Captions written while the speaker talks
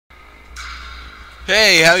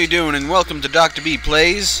Hey, how you doing? And welcome to Dr. B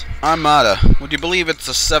Plays Armada. Would you believe it's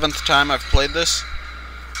the 7th time I've played this?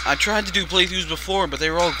 I tried to do playthroughs before, but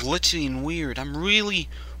they were all glitchy and weird. I'm really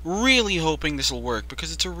hoping this will work,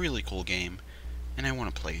 because it's a really cool game, and I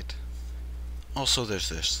want to play it. Also, there's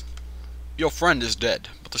this. Your friend is dead,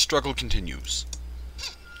 but the struggle continues.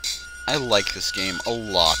 I like this game a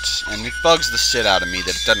lot, and it bugs the shit out of me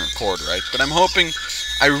that it doesn't record right, but I'm hoping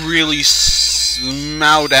I really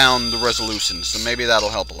mow down the resolution, so maybe that'll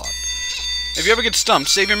help a lot. If you ever get stumped,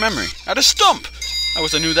 save your memory. How to stump! I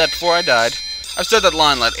wish I knew that before I died. I've said that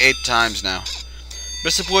line like 8 times now.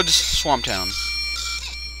 Bishop Woods, Swamp Town.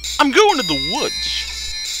 I'm going to the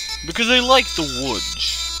woods, because I like the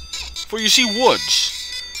woods. For you see, woods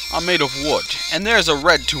are made of wood, and there's a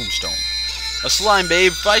red tombstone. A slime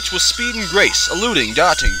babe fights with speed and grace, eluding,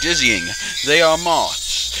 darting, dizzying. They are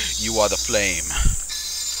moths. You are the flame.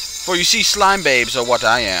 For you see, slime babes are what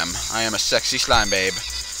I am. I am a sexy slime babe.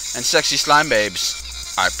 And sexy slime babes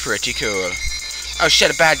are pretty cool. Oh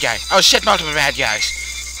shit, a bad guy. Oh shit, multiple bad guys.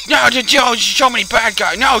 No, there's so many bad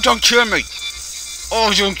guys. No, don't kill me.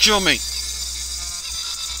 Oh, don't kill me.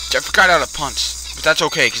 I forgot how to punch. But that's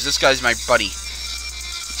okay, because this guy's my buddy.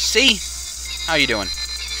 See? How you doing?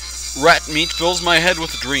 Rat meat fills my head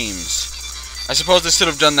with dreams. I suppose I should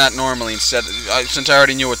have done that normally instead. Since I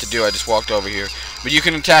already knew what to do, I just walked over here. But you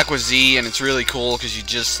can attack with Z, and it's really cool because you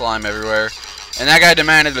just slime everywhere. And that guy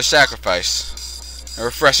demanded a sacrifice. A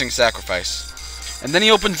refreshing sacrifice. And then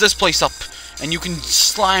he opens this place up, and you can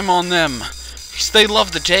slime on them. Because they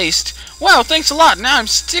love the taste. Wow, thanks a lot. Now I'm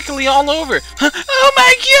stickily all over. Oh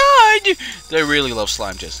my god! They really love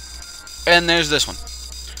slime jizz. And there's this one.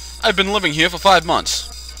 I've been living here for 5 months.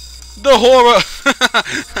 The horror!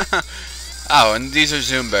 Oh, and these are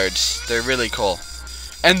zoom birds. They're really cool.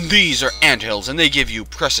 And these are anthills, and they give you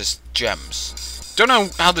precious gems. Don't know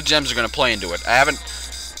how the gems are going to play into it. I haven't...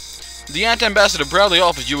 The Ant Ambassador proudly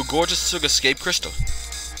offers you a gorgeous Sugarscape crystal.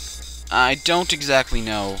 I don't exactly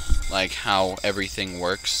know, like, how everything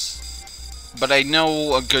works. But I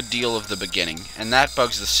know a good deal of the beginning, and that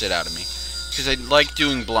bugs the shit out of me. Because I like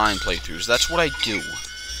doing blind playthroughs. That's what I do.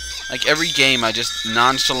 Like, every game I just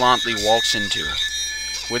nonchalantly waltz into.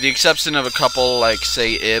 With the exception of a couple, like,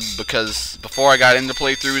 say, IB, because before I got into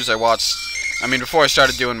playthroughs, before I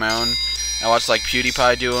started doing my own, I watched, like,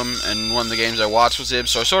 PewDiePie do them, and one of the games I watched was IB,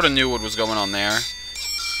 so I sort of knew what was going on there.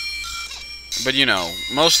 But, you know,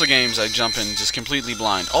 most of the games I jump in just completely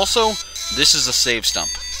blind. Also, this is a save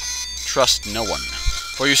stump. Trust no one.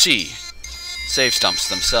 For you see, save stumps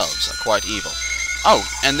themselves are quite evil. Oh,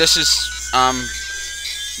 and this is,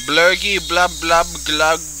 Blurgy blub blub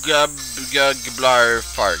glug gub gug blar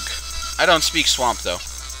farg. I don't speak swamp though.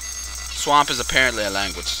 Swamp is apparently a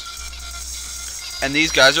language. And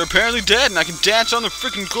these guys are apparently dead, and I can dance on the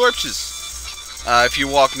freaking corpses. If you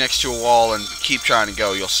walk next to a wall and keep trying to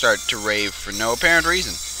go, you'll start to rave for no apparent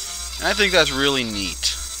reason. And I think that's really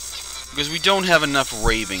neat. Because we don't have enough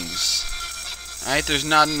ravings. Alright, there's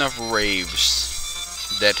not enough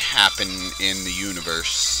raves that happen in the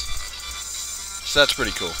universe. So that's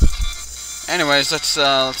pretty cool. Anyways, let's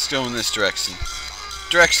go in this direction.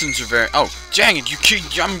 Directions are very... Oh, dang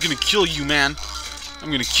it! I'm gonna kill you, man.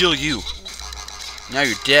 I'm gonna kill you. Now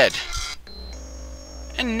you're dead.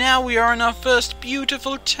 And now we are in our first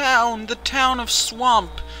beautiful town, the town of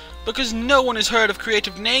Swamp. Because no one has heard of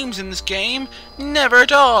creative names in this game. Never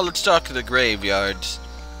at all. Let's talk to the graveyards.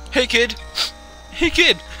 Hey, kid. Hey,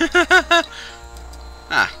 kid.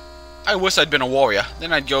 Ah. I wish I'd been a warrior.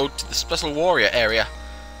 Then I'd go to the special warrior area.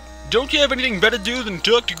 Don't you have anything better to do than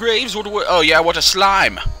talk to graves? Oh yeah, what a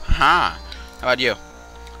slime. Haha. How about you?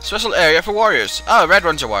 Special area for warriors. Oh, red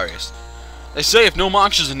ones are warriors. They say if no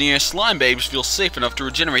monsters are near, slime babes feel safe enough to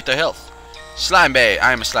regenerate their health. Slime babe.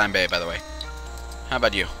 I am a slime babe, by the way. How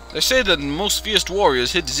about you? They say that most fierce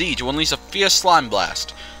warriors hit Z to unleash a fierce slime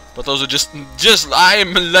blast. But those are just I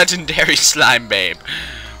am a legendary slime babe.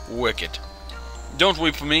 Wicked. Don't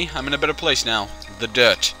weep for me. I'm in a better place now. The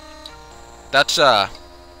dirt. That's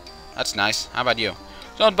nice. How about you?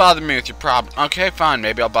 Don't bother me with your problem. Okay, fine.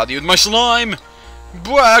 Maybe I'll bother you with my slime.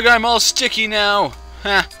 Brag, I'm all sticky now.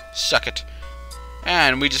 Ha, suck it.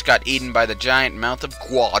 And we just got eaten by the giant mouth of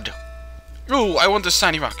Quad. Ooh, I want this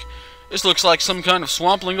shiny rock. This looks like some kind of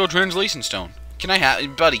swamp lingo translation stone. Can I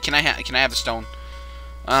have, buddy? Can I have the stone?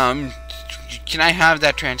 Can I have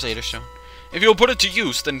that translator stone? If you'll put it to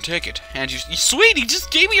use, then take it. And sweet, he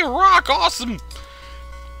just gave me a rock. Awesome.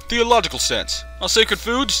 Theological sense. Our sacred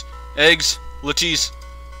foods: eggs, lychees,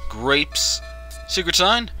 grapes. Secret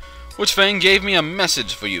sign: Witch Fang gave me a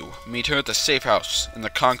message for you. Meet her at the safe house in the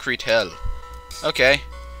concrete hell. Okay.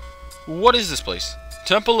 What is this place?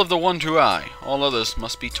 Temple of the One True Eye. All others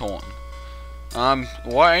must be torn.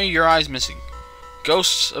 Why are your eyes missing?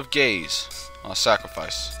 Ghosts of gaze.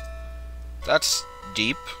 Sacrifice. That's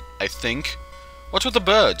deep, I think. What's with the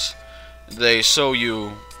birds? They show you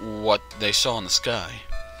what they saw in the sky.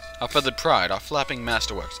 Our feathered pride, our flapping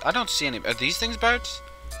masterworks. I don't see any. Are these things birds?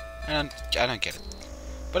 I don't get it.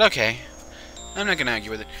 But okay. I'm not gonna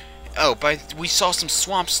argue with it. Oh, we saw some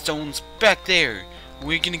swamp stones back there.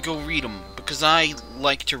 We're gonna go read them because I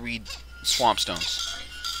like to read swamp stones.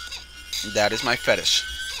 That is my fetish.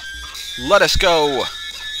 Let us go.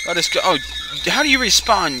 Let us go. Oh, how do you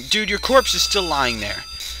respawn? Dude, your corpse is still lying there.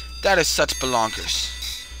 That is such belonkers.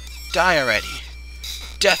 Die already.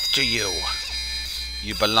 Death to you.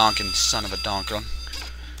 You belonkin' son of a donker.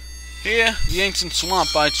 Here, the ancient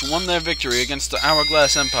swamp bites won their victory against the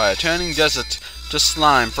Hourglass Empire, turning desert to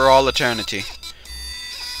slime for all eternity.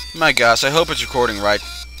 My gosh, I hope it's recording right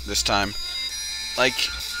this time. Like,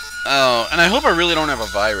 oh, and I hope I really don't have a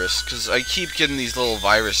virus, because I keep getting these little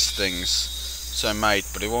virus things. So I might,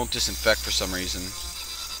 but it won't disinfect for some reason.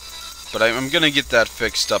 But I'm gonna get that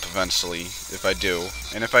fixed up eventually, if I do.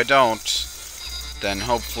 And if I don't, then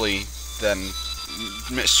hopefully,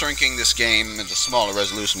 shrinking this game into smaller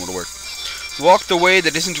resolution would work. Walk the way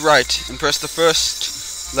that isn't right, and press the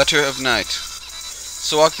first letter of night.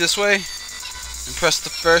 So walk this way, and press the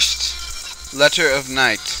first letter of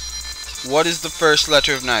night. What is the first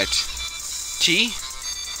letter of night? T?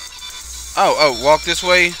 Oh, walk this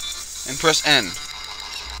way, and press N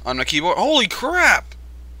on my keyboard. Holy crap!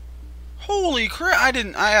 Holy crap!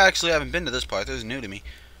 I actually haven't been to this part. This is new to me.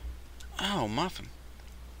 Oh, Muffin.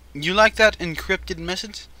 You like that encrypted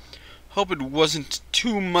message? Hope it wasn't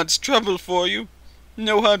too much trouble for you.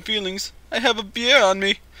 No hard feelings. I have a beer on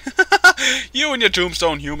me. You and your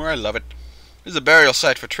tombstone humor, I love it. This is a burial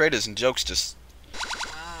site for traitors and jokesters.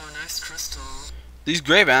 Oh, nice crystal. These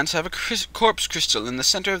grave ants have a corpse crystal in the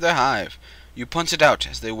center of their hive. You punch it out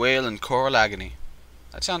as they wail in choral agony.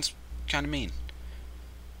 That sounds kind of mean.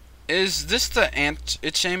 Is this the ant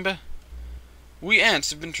chamber? We ants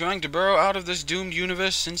have been trying to burrow out of this doomed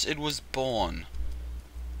universe since it was born.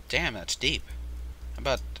 Damn, that's deep. How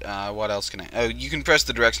about, what else can I... Oh, you can press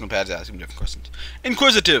the directional pad to ask him different questions.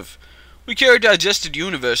 Inquisitive! We carry digested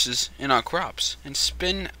universes in our crops and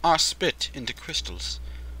spin our spit into crystals.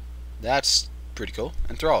 That's pretty cool.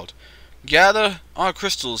 Enthralled. Gather our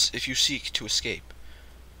crystals if you seek to escape.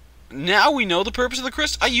 Now we know the purpose of the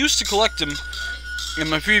crystal. I used to collect them in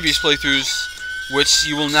my previous playthroughs, which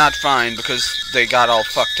you will not find because they got all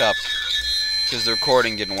fucked up. Because the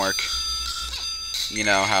recording didn't work. You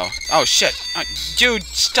know how... Oh, shit. Dude,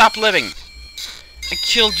 stop living. I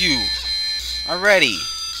killed you. Already.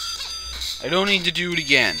 I don't need to do it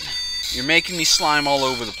again. You're making me slime all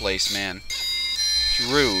over the place, man. It's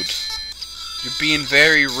rude. You're being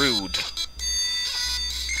very rude.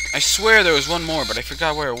 I swear there was one more, but I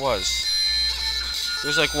forgot where it was.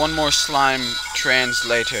 There's like one more slime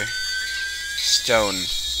translator stone,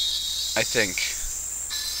 I think.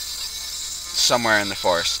 Somewhere in the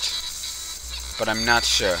forest. But I'm not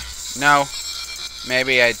sure. No.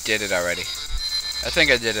 Maybe I did it already. I think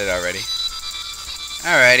I did it already.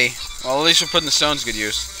 Alrighty. Well, at least we're putting the stones to good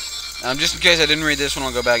use. Just in case I didn't read this one,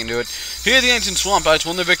 I'll go back and do it. Here the ancient swampites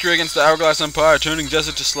won their victory against the Hourglass Empire, turning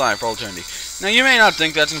desert to slime for all eternity. Now, you may not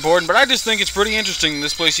think that's important, but I just think it's pretty interesting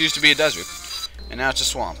this place used to be a desert. And now it's a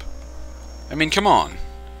swamp. I mean, come on.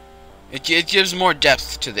 It gives more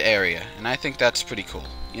depth to the area, and I think that's pretty cool.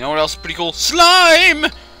 You know what else is pretty cool? Slime!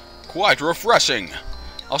 Quite refreshing.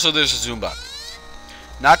 Also, there's a Zumba.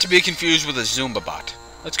 Not to be confused with a Zumba bot.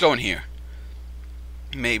 Let's go in here.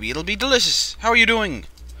 Maybe it'll be delicious. How are you doing?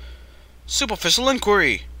 Superficial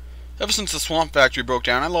inquiry. Ever since the swamp factory broke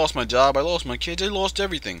down, I lost my job, I lost my kids, I lost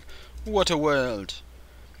everything. What a world.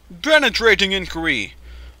 Penetrating inquiry.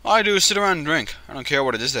 All I do is sit around and drink. I don't care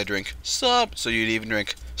what it is I drink. Stop. So you'd even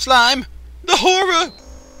drink slime? The horror!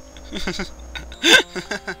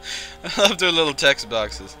 I love their little text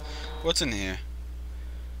boxes. What's in here?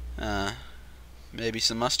 Maybe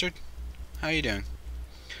some mustard? How you doing?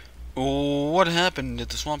 What happened at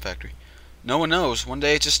the swamp factory? No one knows. One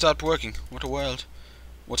day it just stopped working. What a world.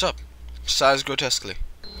 What's up? Sighs grotesquely.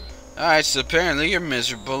 Alright, so apparently you're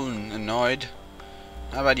miserable and annoyed.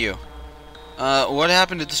 How about you? What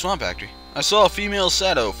happened at the swamp factory? I saw a female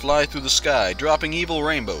shadow fly through the sky, dropping evil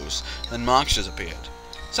rainbows. Then monsters appeared.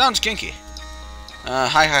 Sounds kinky.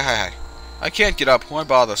 Hi. I can't get up. Why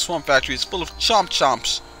bother? Swamp factory is full of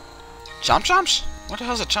chomps. Chomps? What the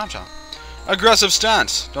hell's a chomp? Aggressive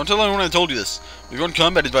stance. Don't tell anyone I told you this. If you want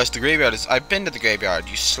combat advice, the graveyard is... I've been to the graveyard,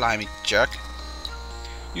 you slimy jerk.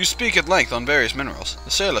 You speak at length on various minerals.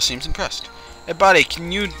 The sailor seems impressed. Hey buddy,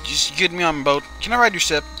 can you just get me on a boat? Can I ride your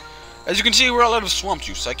ship? As you can see, we're all out of swamp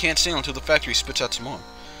juice. I can't sail until the factory spits out some more.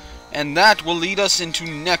 And that will lead us into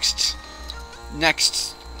next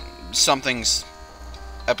something's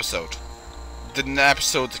episode. The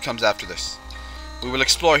episode that comes after this. We will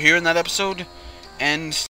explore here in that episode,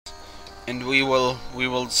 and we will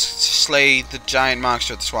slay the giant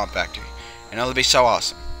monster at the swamp factory. And it'll be so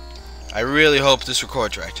awesome. I really hope this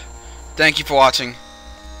records right. Thank you for watching.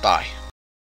 Bye.